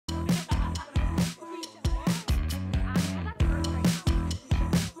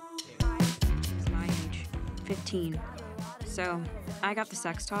15. So, I got the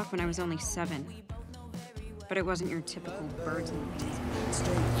sex talk when I was only 7. But it wasn't your typical birds and bees.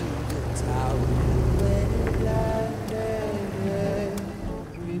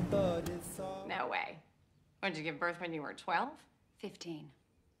 No way. When did you give birth when you were 12? 15.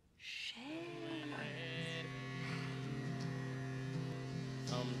 Shit.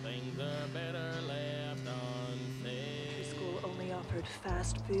 Some things are better left unsaid. The school only offered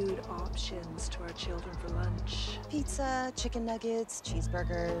fast food options to our children for lunch. Pizza, chicken nuggets,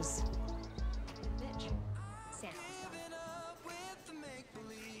 cheeseburgers. Bitch. Sounds.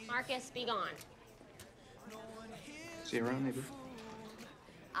 Marcus, be gone. See you around, maybe.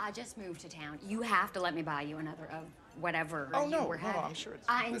 I just moved to town. You have to let me buy you another of whatever Oh, you no, were no, having. I'm sure it's...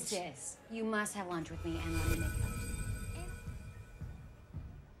 I insist. You must have lunch with me and let me make it.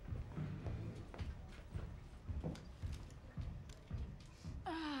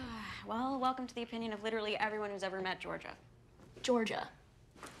 Well, welcome to the opinion of literally everyone who's ever met Georgia. Georgia.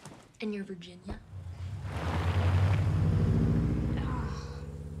 And you're Virginia?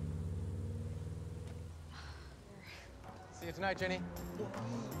 See you tonight, Ginny.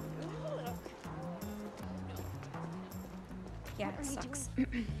 Yeah, it sucks.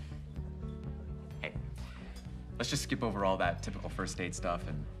 Hey, let's just skip over all that typical first date stuff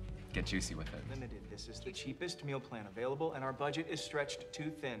and get juicy with it. Limited. This is the cheapest meal plan available, and our budget is stretched too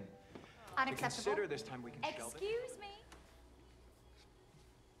thin. Unacceptable. Consider this time we can shelve it. Excuse me.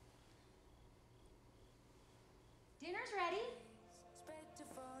 Dinner's ready.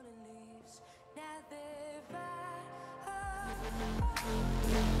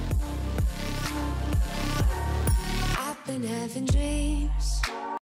 I've been having dreams